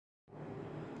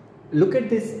Look at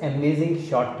this amazing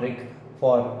short trick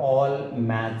for all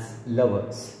maths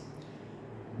lovers.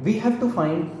 We have to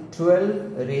find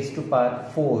 12 raised to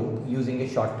power 4 using a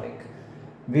short trick.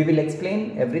 We will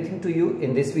explain everything to you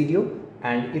in this video,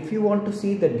 and if you want to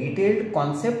see the detailed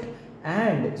concept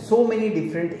and so many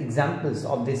different examples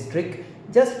of this trick,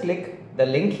 just click the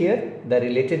link here, the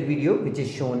related video which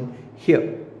is shown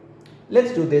here.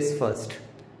 Let's do this first.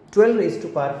 12 raised to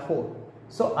power 4.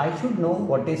 So I should know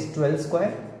what is 12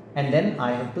 square, and then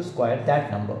I have to square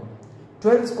that number.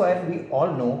 12 square we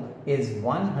all know is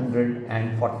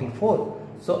 144.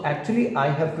 So actually I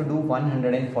have to do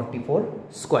 144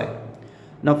 square.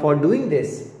 Now for doing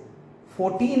this,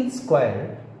 14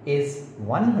 square is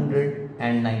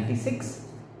 196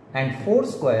 and 4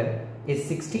 square is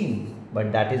 16.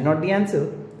 But that is not the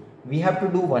answer. We have to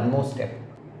do one more step.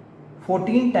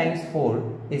 14 times 4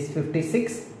 is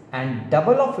 56 and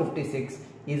double of 56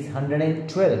 is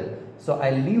 112. So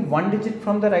I'll leave one digit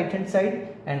from the right hand side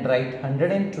and write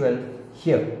 112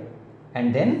 here.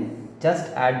 And then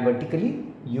just add vertically,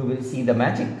 you will see the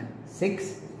magic.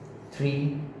 6,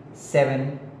 3,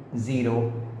 7,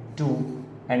 0, 2.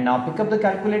 And now pick up the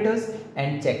calculators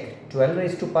and check 12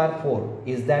 raised to power 4.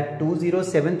 Is that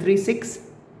 20736?